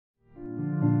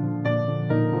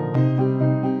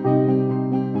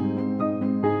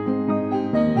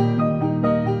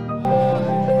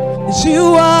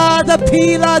You are the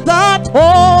pillar that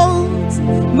holds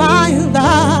my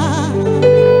life.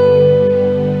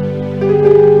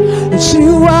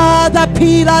 You are the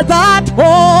pillar that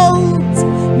holds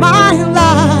my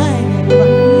life.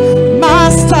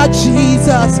 Master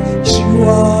Jesus, you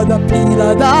are the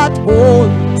pillar that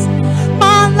holds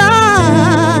my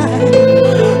life.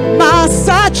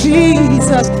 Master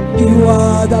Jesus, you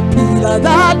are the pillar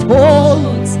that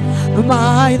holds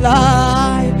my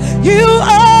life. You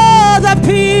are the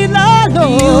pillar,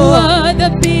 Lord. You are the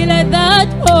pillar that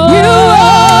holds. You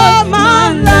are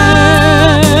my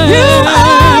life. You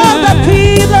are the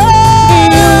pillar.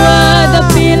 You are the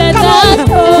pillar Come that on,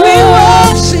 holds. we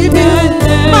worship you,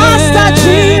 Master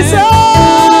Jesus.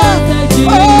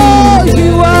 Oh,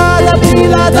 you are the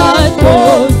pillar that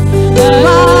holds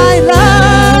my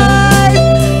life.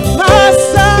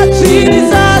 Master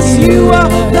Jesus, you are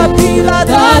the pillar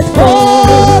that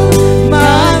holds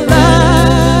my life.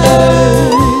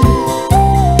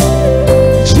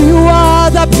 You are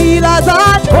the pillar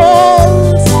that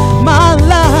holds my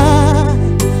life.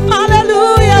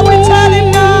 Hallelujah, we tell him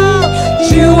now.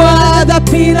 You are the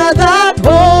pillar that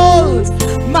holds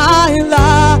my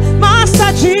life.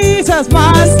 Master Jesus,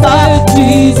 Master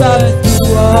Jesus,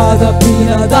 you are the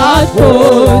pillar that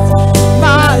holds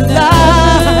my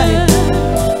life.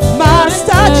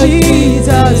 Master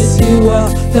Jesus, you are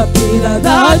the pillar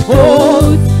that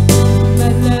holds my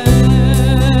life.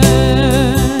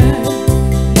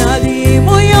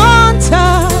 Nalimu yonta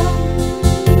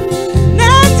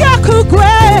nendya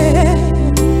kugwe,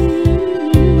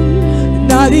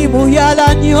 nalimu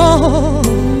yalanyo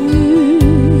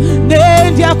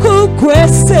nendya kugwe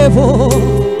sebo,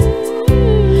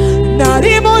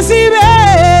 nalimu zibe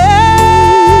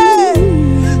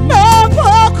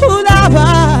nopokulaba,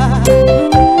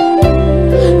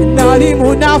 nalimu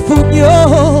nafunyo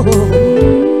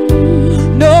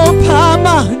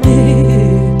nopamanye.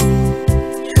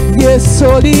 Yesu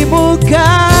olimuka,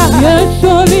 Yesu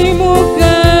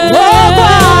olimuka,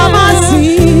 ogw'amazzi,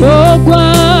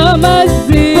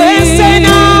 ogw'amazzi,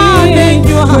 gwesena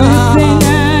n'ennywa,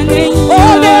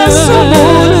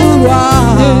 olw'ensumululwa.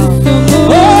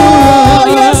 Oh,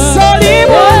 Yesu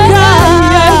olimuka,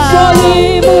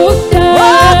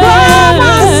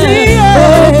 ogw'amazzi,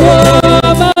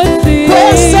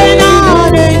 gwesena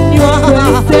n'ennywa,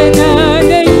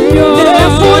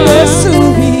 n'efuna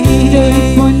essubi.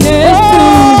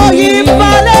 Oh, yimba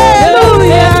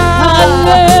hallelujah.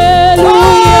 Oh,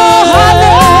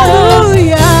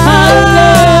 hallelujah.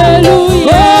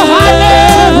 Oh,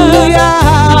 hallelujah.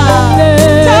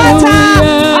 Tata,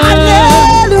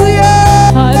 hallelujah.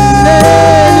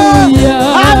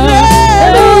 Hallelujah.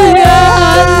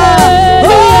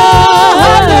 Oh,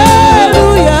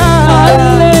 hallelujah.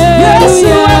 Yes,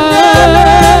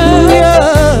 hallelujah.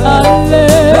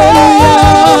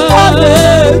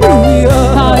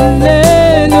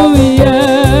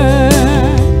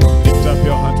 Lift up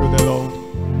your hand to the Lord.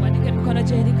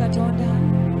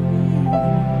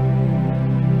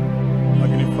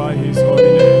 Magnify his holy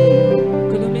name.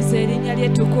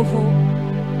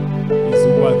 He's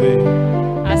worthy.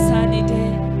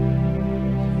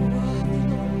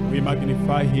 We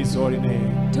magnify his holy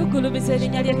name.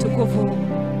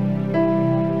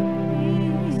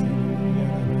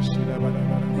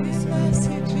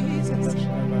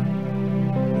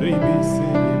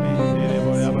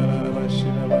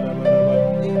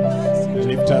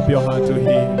 Lift up your hand to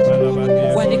him.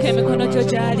 Wanika emikono gyo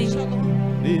gy'ali.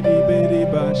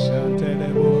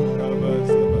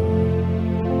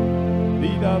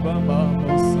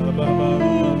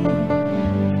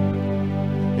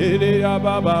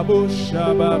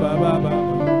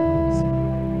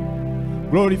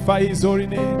 Glorify his holy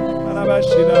name.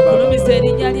 Gulumiza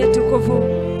erinnya lye ettukuvu.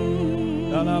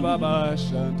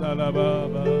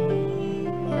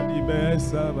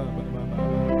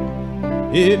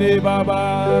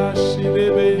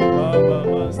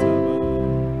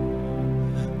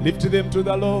 Lift them to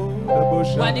the Lord.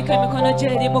 Wanika emikono gyo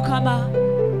eri Mukama.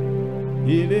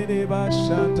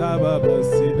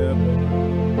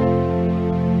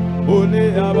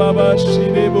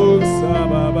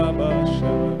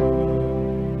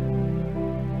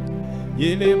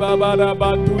 Yele baba da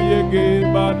batu yege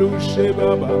badu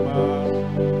sheba baba.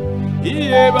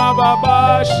 Iye baba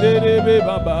ba sherebe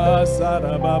baba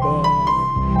sara baba.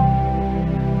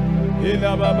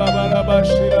 Ila baba bara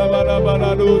bashira bara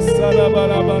bara do sara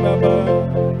bara bara ba.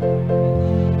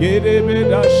 Gerebe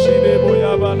da shire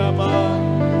boya bara ma.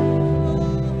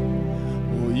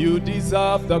 Oh, you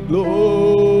deserve the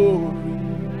glory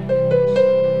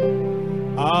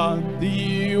and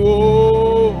the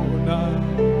honor.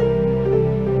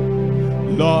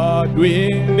 Lord, we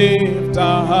lift lift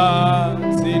our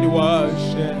hands in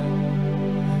worship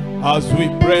as we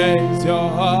praise your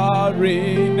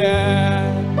holy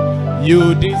name.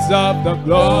 You deserve the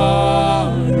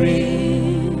glory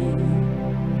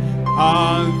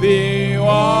and the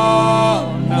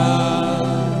honor.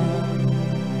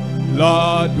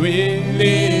 Lord, we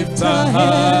lift our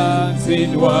hands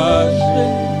in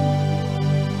worship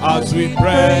as we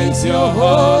praise your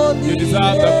holy name. You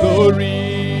deserve the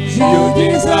glory. You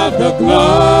deserve the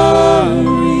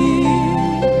glory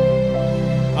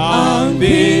and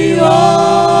the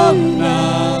honor.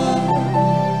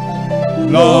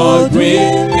 Lord, we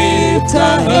lift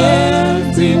our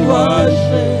hands in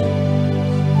worship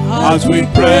as we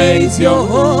praise your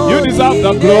holy name. You deserve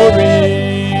the glory.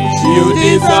 You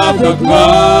deserve the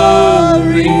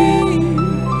glory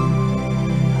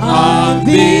and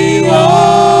the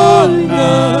honor.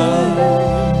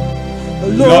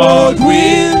 Lord, we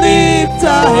lift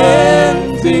our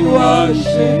hands in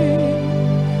worship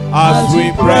as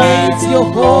we praise your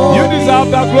holy name. You deserve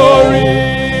the glory.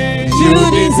 You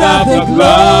deserve the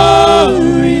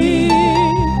glory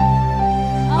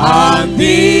and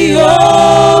the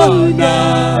honor.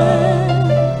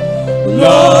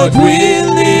 Lord, we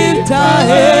lift our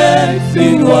hands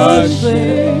in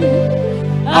worship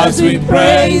as we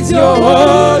praise your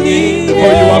holy name. For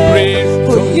you are great.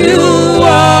 For you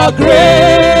are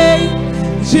great.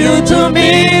 You do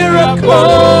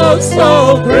miracles so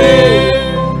great.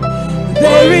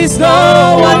 There is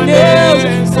no one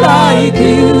else like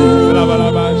you.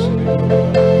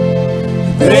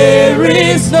 There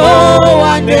is no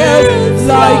one else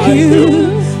like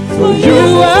you. For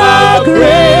you are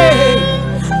great.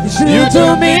 You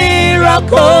do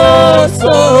miracles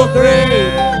so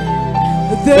great.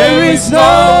 There is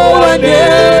no one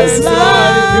else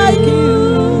like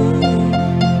you.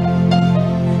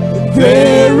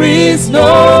 There is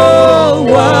no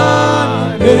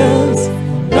one else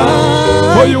like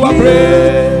you. For you are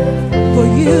great. For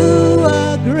you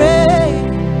are great.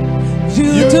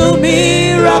 You do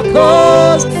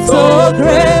miracles so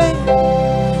great.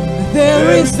 There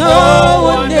is no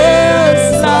one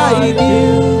else like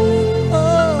you.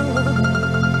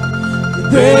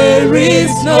 There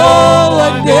is no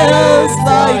one else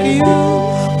like you.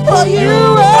 For you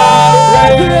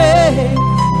are great.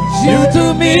 You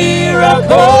do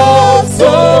miracles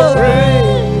so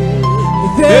great.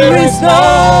 There is no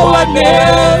one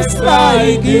else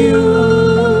like you.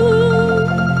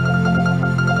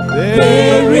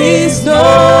 There is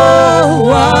no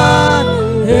one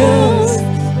else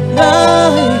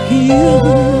like you.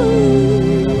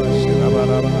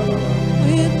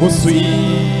 Oh,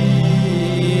 sweet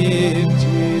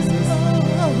Jesus,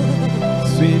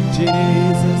 sweet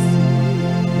Jesus,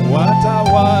 what a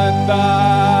wonder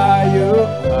you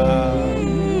are.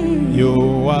 You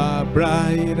are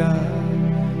brighter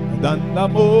than the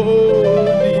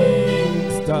morning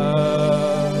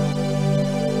star.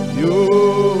 You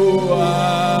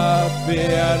are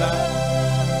fairer,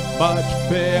 much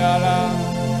fairer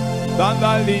than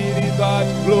the lily that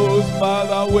grows by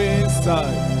the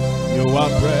wayside. You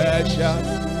are precious,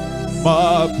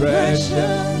 more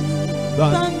precious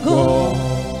than gold.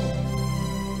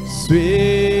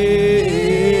 Sweet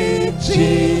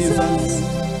Jesus,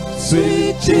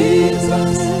 sweet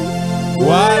Jesus,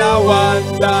 what a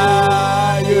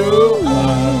wonder you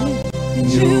are.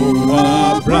 You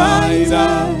are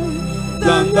brighter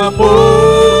than the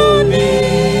morning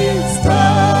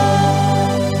star.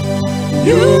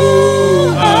 You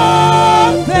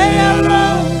are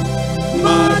fairer,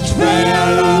 much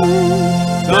fairer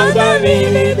than the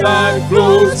lily that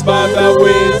grows by the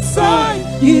wayside.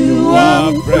 You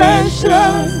are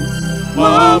precious,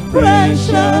 more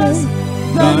precious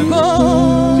than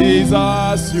gold.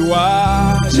 Jesus, you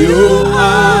are. You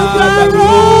are the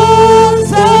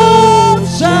rose of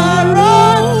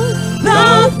Sharon,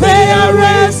 the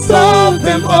fairest of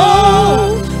them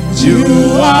all.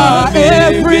 You are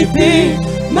everything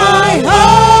my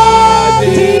heart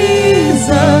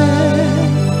desires.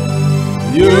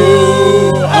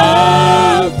 You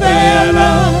are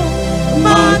fairer,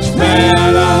 much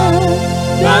fairer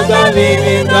than the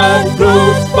lily that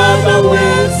grows by the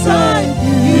wayside.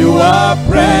 You are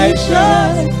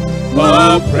precious,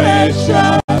 more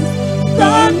precious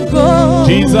than gold.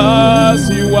 Jesus,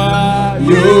 you are.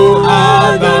 You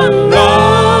are the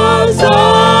rose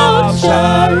of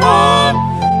Sharon,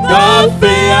 the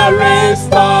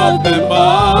fairest of them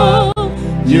all.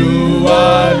 You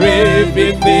are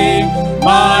everything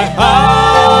my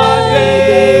heart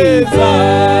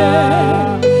desires.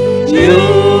 You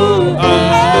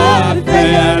are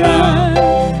fairer,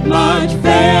 much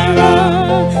fairer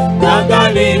than the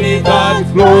lily that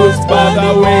flows by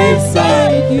are the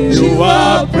wayside. You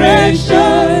are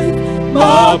precious,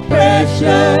 more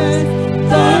precious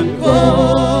than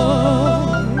gold.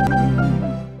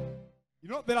 You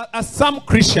know, there are some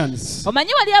Christians,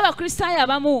 omanyi wali abakristaayo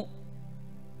abamu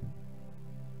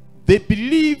they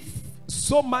believe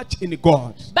so much in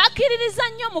God, bakkiririza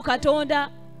nnyo mu Katonda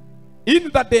in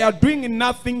that they are doing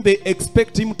nothing, they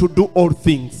expect him to do all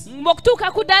things.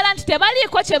 okutuuka ku ddala nti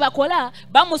tebaliiko kye bakola,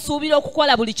 bamusuubira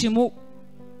okukola buli kimu.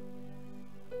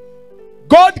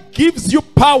 God gives you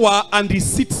power and he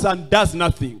sits and does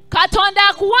nothing. Katonda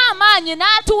akuwa amaanyi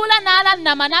n'atuula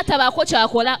n'alannama n'atabaako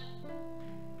kyakola.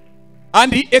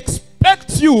 And he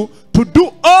expects you to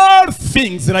do all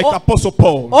things like Apostle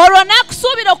Paul. Olwo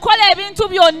n'akusuubira okukola ebintu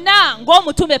byonna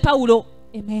ng'omutume Pawulo.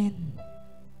 Amen.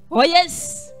 Oh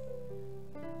yes.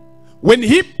 When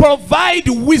he provides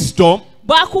wisdom,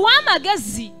 Bw'akuwa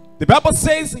amagezi, the Bible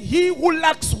says, he who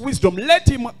lacks wisdom, let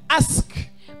him ask.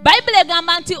 Bayibuli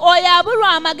egamba nti oyo abulwa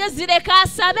amagezi leka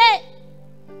asabe.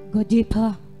 Go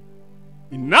deeper.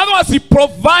 In other words, he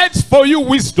provides for you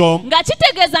wisdom, Nga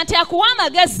kitegeeza nti akuwa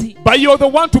amagezi, but you're the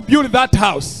one to build that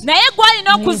house. naye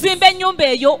gw'alina okuzimba ennyumba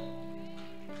eyo.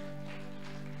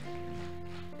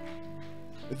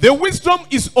 The wisdom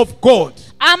is of God.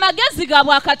 Amagezi ga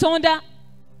bwa Katonda.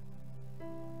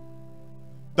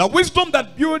 The wisdom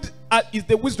that builds is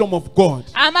the wisdom of God.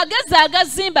 Amagezi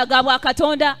agazimba ga bwa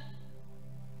Katonda.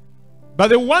 But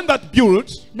the one that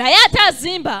builds Naye ate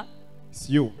azimba, is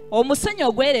you. omusenyu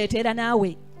ogwereetera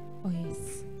naawe. Oh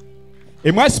yes.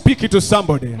 Am I speaking to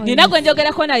somebody? Nina gwe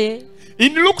njogerako naye.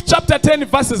 In Luke chapter 10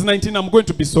 verses 19, I'm going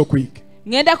to be so quick.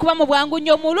 Ngenda kuba mu bwangu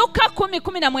nnyo mu Luka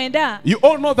 10:19. You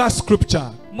all know that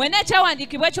scripture. Mwena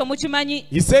ekyawandiikibwa ekyo mukimanyi.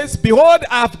 He says, behold,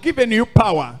 I have given you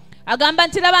power Agamba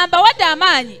nti laba mbawadde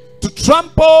amaanyi to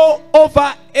trample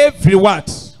over every what?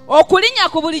 okulinnya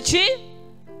ku buli ki,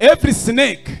 Every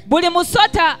snake. buli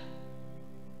musota,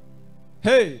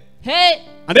 Hey. he,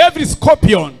 And every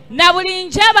scorpion. na buli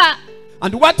njaba.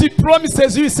 And what he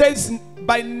promises you, he says,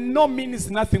 by no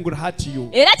means nothing will hurt you.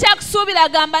 Era kyakusuubira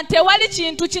agamba nti tewali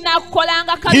kintu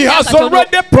kinaakukolanga He has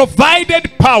already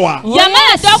provided power.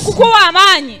 Yamala dda okukuwa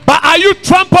amaanyi. But are you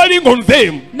trampling on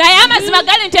them? Naye amazima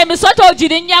gali nti emisota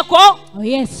ogirinnyako, Oh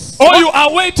yes. Or you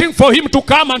are waiting for him to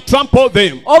come and trample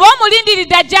them? oba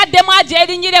omulindiridde ajja addemu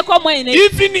agyerinnyireko mwene.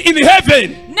 Even in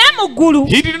heaven, Ne mu ggulu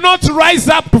he did not rise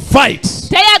up to fight.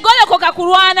 teyagolokoka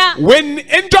kulwana. When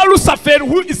angel Lucifer,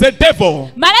 who is a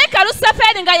devil, Malayika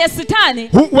Lusaferi nga ye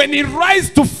Sitaani when he rise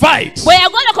to fight, bwe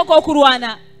yagolokoka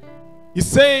okulwana, he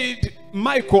said,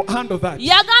 Michael, handle that.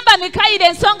 yagamba Mikayiro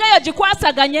ensonga eyo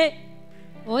gikwasaganye.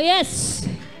 Oh yes.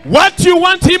 What you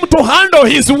want him to handle,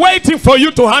 he's waiting for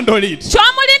you to handle it.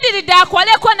 Ky'omulindiridde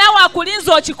akoleko naawe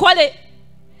akulinza okikole.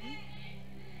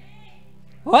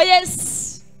 Oh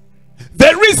yes.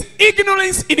 There is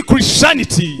ignorance in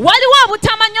Christianity. Waliwo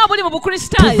obutamanya obuli mu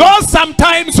Bukristaayo. Those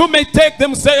sometimes who may take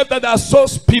themselves that they are so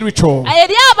spiritual,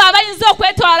 Eri abo abayinza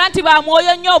okwetwala nti ba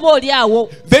mwoyo nnyo oba oli awo.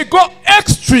 they go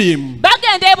extreme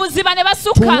Bagenda ebuziba ne to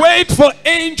basukka wait for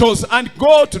angels and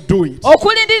God to do it.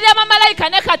 okulindirira bamalayika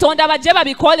ne Katonda bajje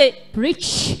babikole.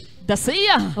 Preach.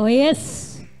 Dasiya. Oh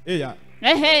yes. Yeah.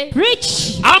 Ehe.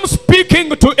 Preach. I'm speaking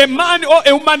to a man or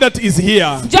a woman that is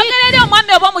here. Njogera eri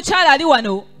omwami oba omukyala ali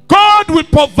wano. God will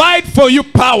provide for you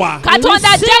power.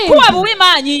 Katonda ajja kuwa buwi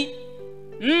maanyi.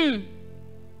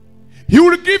 He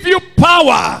will give you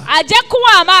power. Ajja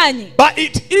kuwa amaanyi. But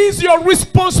it is your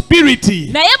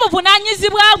responsibility Naye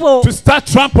buvunaanyizibwa bwo to start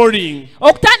trampling.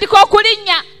 okutandika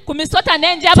okulinnya ku misota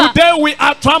n'enjaba. Today we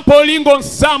are trampling on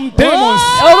some demons.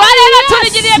 Olwaleero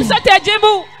tulinyirira emisota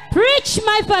egimu. Preach,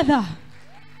 my father.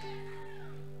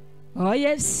 Oh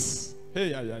yes.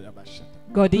 Hey, yeah, basha.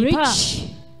 Go deeper.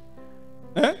 Preach.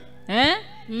 Eh? Eh?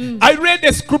 I read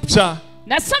a scripture.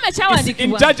 Nasoma It's in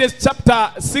ekyawandiikibwa. Judges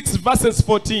chapter 6 verses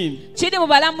 14. Kiri mu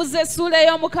Balamuzi essuula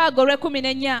ey'omukaaga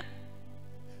olw'ekumi.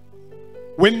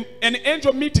 When an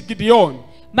angel met Gideon,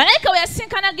 Malayika we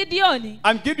yasinkana Gideoni,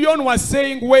 and Gideon was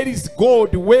saying, where is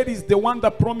God? Where is the one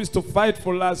that promised to fight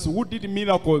for us? Who did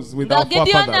miracles with nga our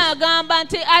Gideoni forefathers? agamba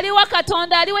nti aliwa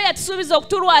Katonda, aliwa yatusuubiza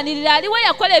okutulwanirira, aliwa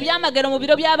yakola ebyamagero mu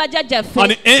biro bya bajjajjaffe.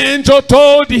 An angel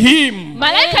told him,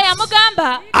 Malayika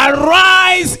yamugamba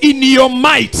arise in your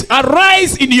might,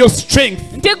 arise in your strength.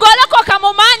 nti golokoka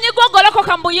mu maanyi go,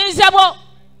 golokoka mu buyinza bwo.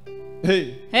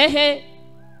 Hey. Hehe.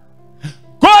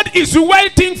 God is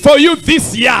waiting for you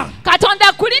this year Katonda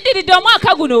akulindiridde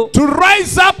omwaka guno to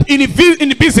rise up in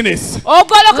business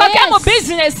ogolokoke Yes. mu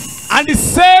business. and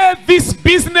say this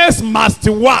business must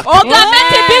work. Ogambe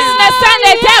nti Yes. business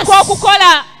eteekwa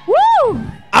okukola. Woo.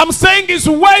 I'm saying he's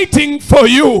waiting for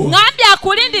you Ngambye to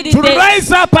akulindiridde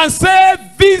rise up and say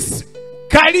this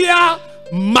career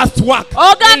must work.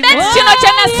 ogambe nti kino kye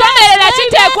nasomerera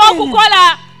kiteekwa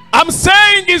okukola. I'm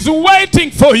saying is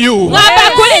waiting for you Ngamba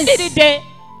akulindiridde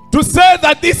to say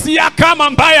that this year come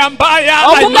and buy I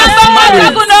okugamba must omwaka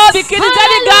marry. guno bikkirize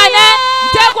bigaane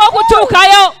nteekwa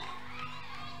okutuukayo.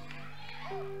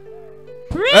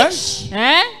 Eh?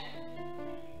 Eh?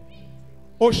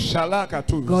 Oh, shalaka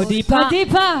tu.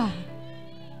 Godipa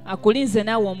akulinze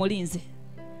naawe omulinze.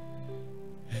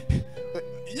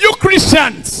 You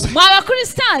Christians, Mwe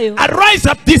abakristaayo arise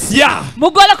up this year.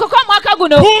 mugolokoke omwaka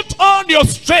guno Put on your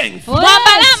strength.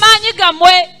 mwambale amaanyi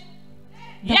gammwe.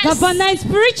 The Yes. governor is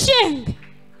preaching.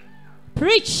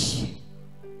 Preach.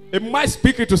 Am I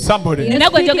speaking to somebody? Nina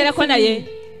gwe njogerako naye.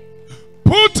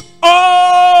 Put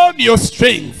on your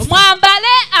strength. Mwambale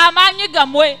amaanyi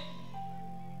gammwe.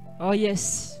 Oh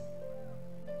yes.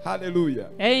 Hallelujah.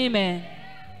 Amen.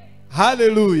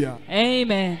 Hallelujah.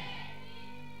 Amen.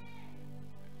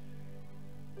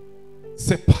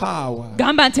 Say power.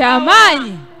 Gamba nti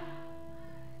amaanyi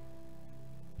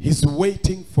He's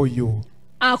waiting for you.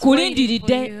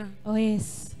 akulindiridde. Oh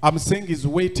yes. I'm saying he's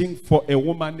waiting for a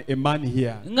woman, a man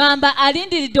here. Ngamba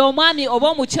alindiridde omwami oba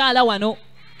omukyala wano.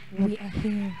 We are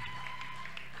here.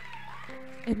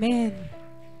 Amen.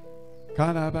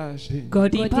 Kanabashi.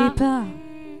 Godipa.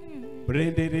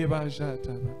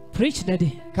 Brenderebajataba. Preach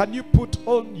daddy. Can you put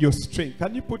on your strength?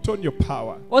 Can you put on your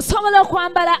power? Osobola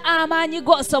okwambala amaanyi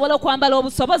go, osobola okwambala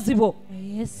obusobozi bwo. Oh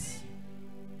yes.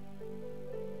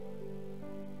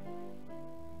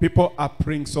 People are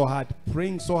praying so hard.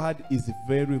 Praying so hard is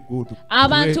very good.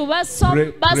 Abantu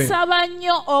Pray, pray. basaba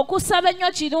nnyo, okusaba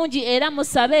ennyo kirungi era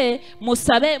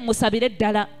musabire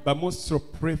ddala. But most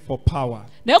pray for power.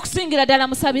 Naye okusingira ddala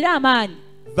musabire amaanyi.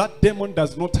 That demon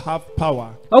does not have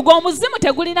power Ogwo omuzimu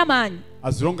tegulina maanyi.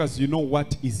 as long as you know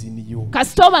what is in you.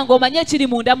 Kasita oba ng'omanye ekiri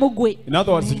munda mu ggwe. In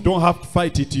other words, you don't have to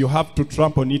fight it, you have to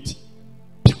trample on it.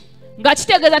 Nga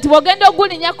kitegeeza nti bw'ogenda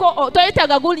ogulinyako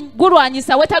toyetaga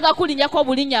gulwanyisa, wetaaga kulinyako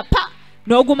obulinya pa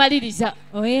n'ogumaliriza.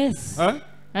 Oh yes.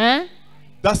 Eh?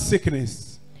 That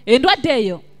sickness, Endwadde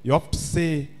eyo you have to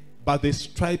say, by the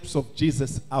stripes of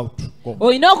Jesus out. Go.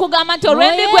 olina okugamba nti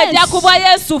olw'emigwa yes. egyakubwa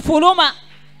Yesu fuluma.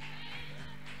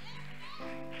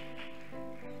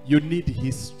 You need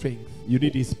his strength, you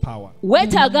need his power.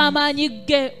 Weetaaga amaanyi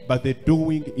ge, But the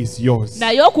doing is yours.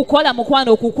 naye okukola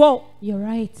mukwano kukwo. You're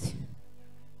right.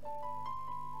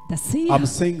 I'm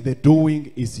saying the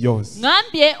doing is yours.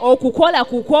 Ngambye okukola Oh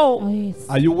kukwo. yes.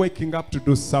 Are you waking up to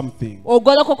do something?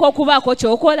 Ogolokoka okubaako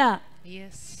ky'okola.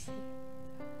 Yes.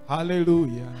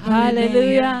 Hallelujah.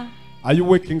 Hallelujah. Are you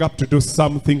waking up to do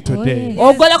something today? yes.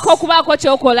 Ogolokoka okubaako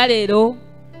ky'okola leero.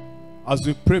 As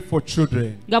we pray for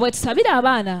children, Nga bwe tusabira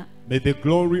abaana, may the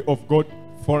glory of God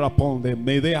fall upon them.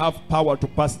 May they have power to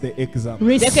pass the exam.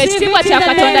 Receive leka ekitiibwa it in kya the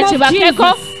Katonda name of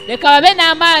kibakkeko, Jesus. leka babe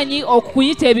n'amaanyi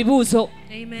okuyita ebibuuzo.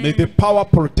 May the power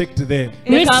protect them.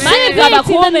 Leka amaanyi Receive it in the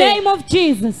gabakuume. name of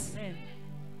Jesus.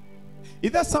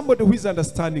 Is there somebody who is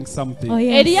understanding something? Oh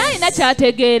yes. Eriyo alina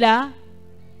ky'ategeera.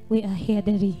 We are here,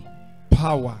 Daddy.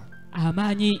 Power.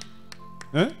 Amaanyi.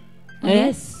 Eh? Oh Eh?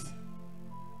 yes.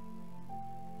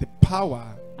 The power,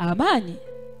 Amaanyi.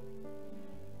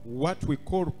 what we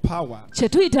call power, Kye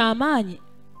tuyita amaanyi.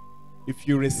 if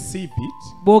you receive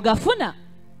it, Bw'ogafuna,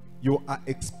 you are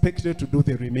expected to do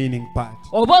the remaining part.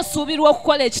 oba osuubirwa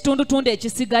okukola ekitundutundu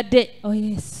ekisigadde. Oh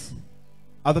yes.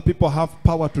 Other people have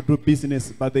power to do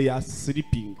business, but they are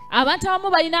sleeping. Abantu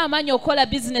abamu balina amaanyi okukola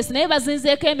bizinesi naye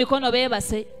bazinzeeko emikono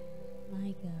beebase.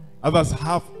 My God. Others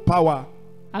have power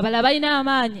Abalala balina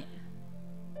amaanyi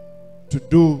to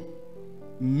do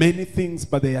many things,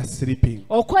 but they are sleeping.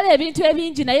 okukola ebintu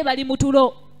ebingi naye bali mu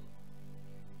tulo.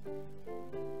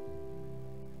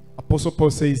 Apostle Paul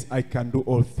says, I can do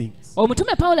all things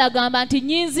Omutume Pawulo agamba nti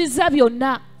nnyinzizza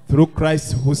byonna through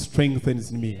Christ who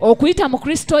strengthens me. okuyita mu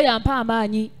Kristo oyo ampa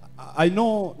amaanyi. I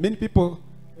know many people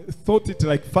thought it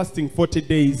like fasting 40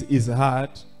 days is hard,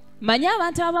 Manye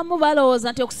abantu abamu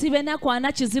balowooza nti okusiba ennaku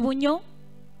ana kizibu nnyo,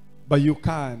 but you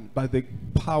can by the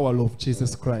power of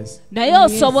Jesus Christ. naye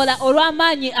osobola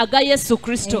olw'amaanyi aga Yesu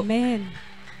Kristo. Amen.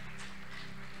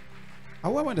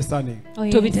 Are we understanding? Oh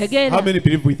yes. Tubitegeera. How many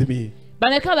believe with me?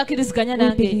 Baleka abakkiriziganya We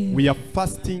nange. believe. We are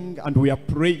fasting and we are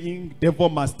praying. Devil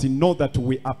must know that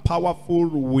we are powerful,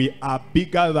 we are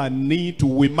bigger than it,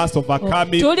 we must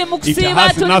overcome it. Tuli mu It kusiiba,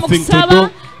 has tuli mu nothing to kusaba.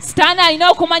 do. Sitaani alina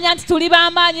okumanya nti tuli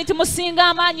b'amaanyi, tumusinga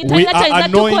amaanyi, We talina are kyalina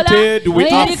tukola. anointed, we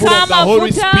are Tuliko full of the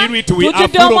Holy amafuta, Spirit, we are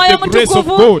tujjudde full of Omwoyo the grace of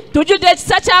Mutukuvu, God. tujjudde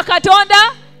ekisa kya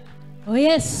Katonda. Oh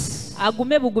yes.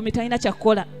 Agume bugumi talina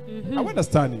kyakukola. Are we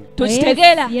understanding? Oh,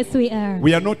 Tukitegeera. yes. Yes, we are.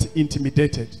 We are not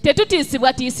intimidated.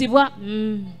 Tetutiisibwatiisibwa.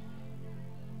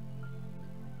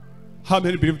 How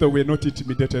many believe that we are not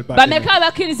intimidated by bameka anyone?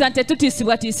 abakkiriza nti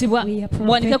tetutiisibwatiisibwa We are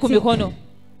muwanike ku protected. mikono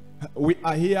We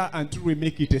are here until we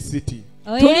make it a city.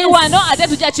 Oh, tuli yes. wano ate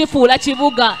tujja kifuula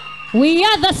kibuga We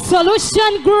are the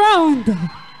solution ground.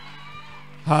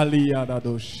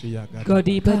 Go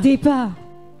deeper.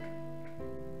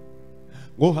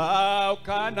 Oh, how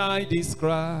can I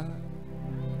describe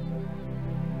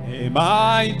a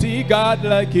mighty God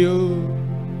like you?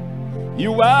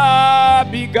 You are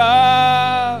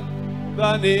bigger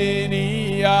than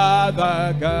any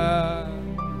other God.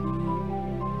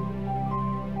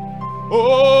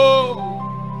 Oh,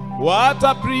 what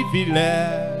a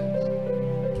privilege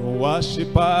to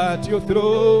worship at your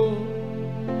throne.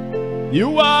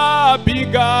 You are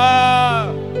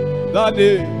bigger than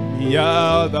any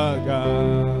other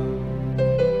God.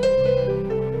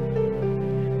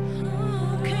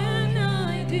 How can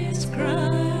I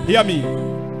describe? Hear me.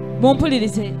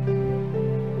 mumpulirize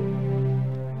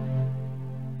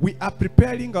We are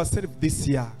preparing ourselves this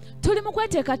year. tuli mu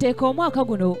kweteekateeka omwaka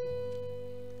guno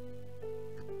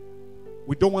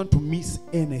We don't want to miss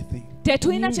anything.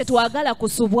 tetulina Yes. kye twagala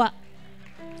kusubwa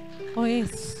Oh,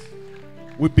 yes.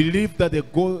 We believe that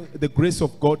the grace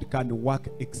of God can work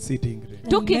exceedingly.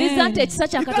 tukkiriza nti ekisa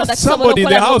kya katonda Because kisobola somebody in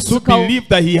the okukola house who n'okusukawo. believe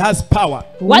that he has power.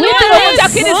 waliwo Yes. n'omuntu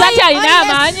akkiriza Oh, nti alina yes.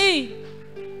 amaanyi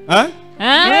Huh?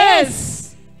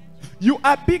 Yes. You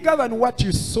are bigger than what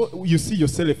you see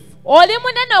yourself. oli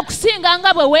munene okusinga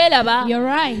nga bwe weeraba You're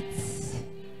right.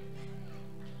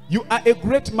 You are a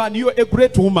great man. You are a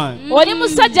great woman. oli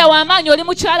musajja w'amaanyi oli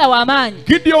mukyala w'amaanyi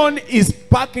Gideon is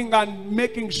packing and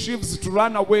making ships to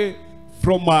run away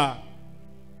from.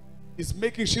 Is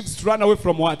making ships to run away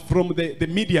from what? From the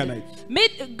Midianites.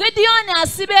 gidyoni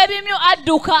asiba ebimyu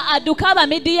adduka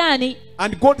abamidiyaani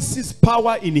And God sees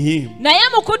power in him. naye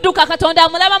mu kudduka katonda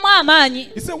amulabamu amaanyi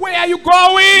He said, "Where are you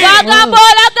going? ng'agamba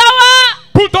olagawa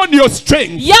Put on your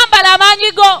strength." yambala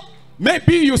amaanyi go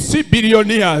Maybe you see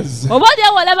billionaires. oba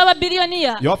oliawo olaba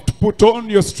babiliyoniya You have to put on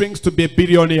your strength to be a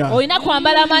billionaire. olina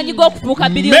kwambala amaanyi go okufuuka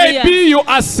biliyoniya Maybe you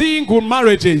are seeing good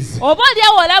marriages. oba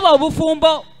oliawo olaba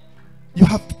obufumbo You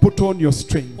have to put on your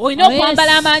strength. olina Oh, yes.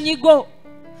 okwambala amaanyi go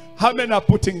How many are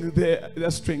putting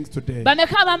their strength today?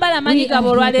 bameka abambala amaanyi We gabo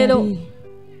are olwaleero here,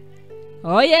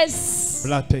 oh yes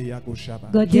Blate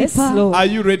Yagushaba. Go Yes, deeper. Lord. Are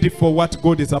you ready for what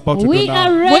God is about to We do are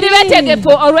now? muli ready. betegefu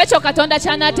olw'ekyo katonda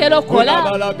ky'anaatera okukola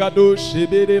Olabalagado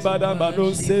shebere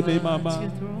badabado sebe mama.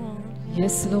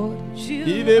 yes lord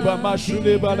Ile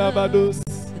bamashule balabados.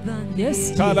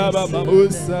 yes Kalaba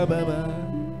mamusa baba.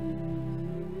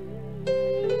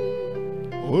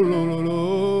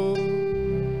 Olololo.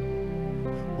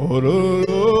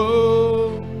 Olololo.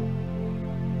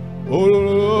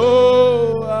 Olololo.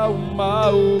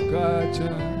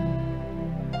 Aumaukacha.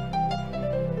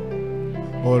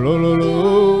 Olololo.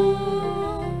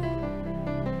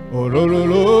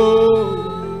 Olololo.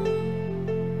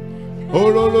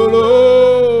 Olololo.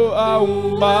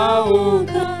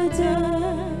 Aumaukacha.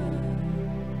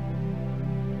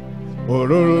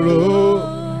 Olololo.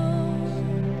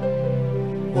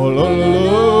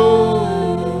 Olololo.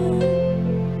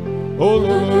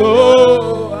 Olololo.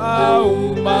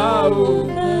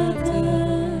 Aumaukacha.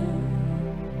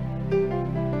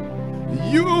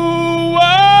 You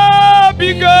are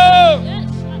bigger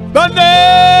than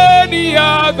any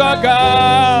other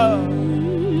God.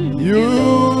 You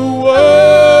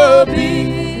are big.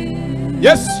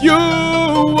 Yes, you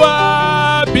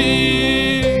are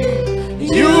big.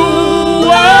 You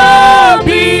are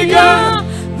bigger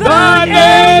than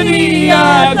any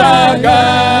other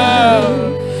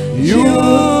God. You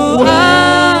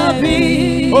are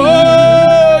big.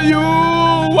 Oh, you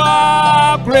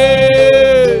are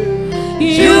great.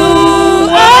 You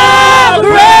are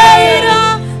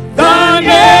greater than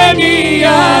any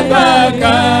other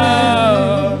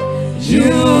God.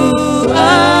 You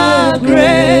are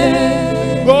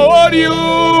great. God, you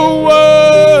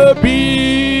are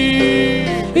big.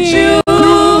 You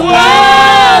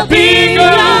are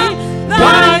bigger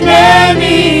than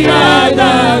any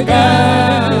other God.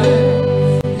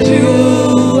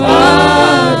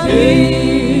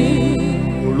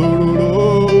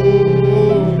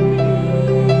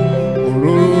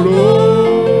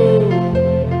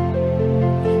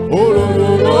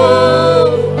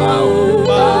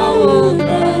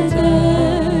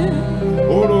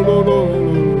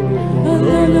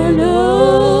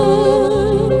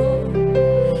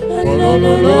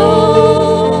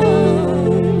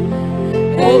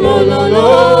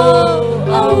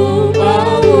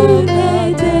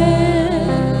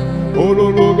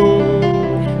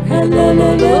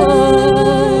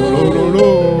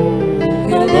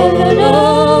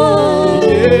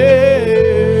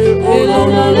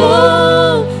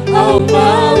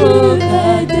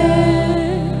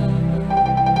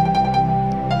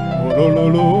 For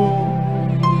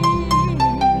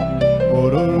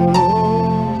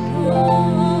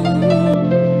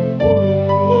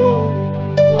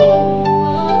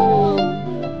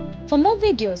more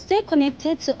videos, stay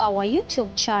connected to our YouTube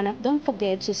channel. Don't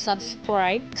forget to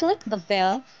subscribe, click the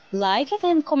bell, like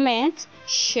and comment,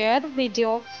 share the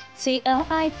video.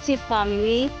 TLIT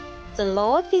family, the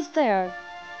Lord is there.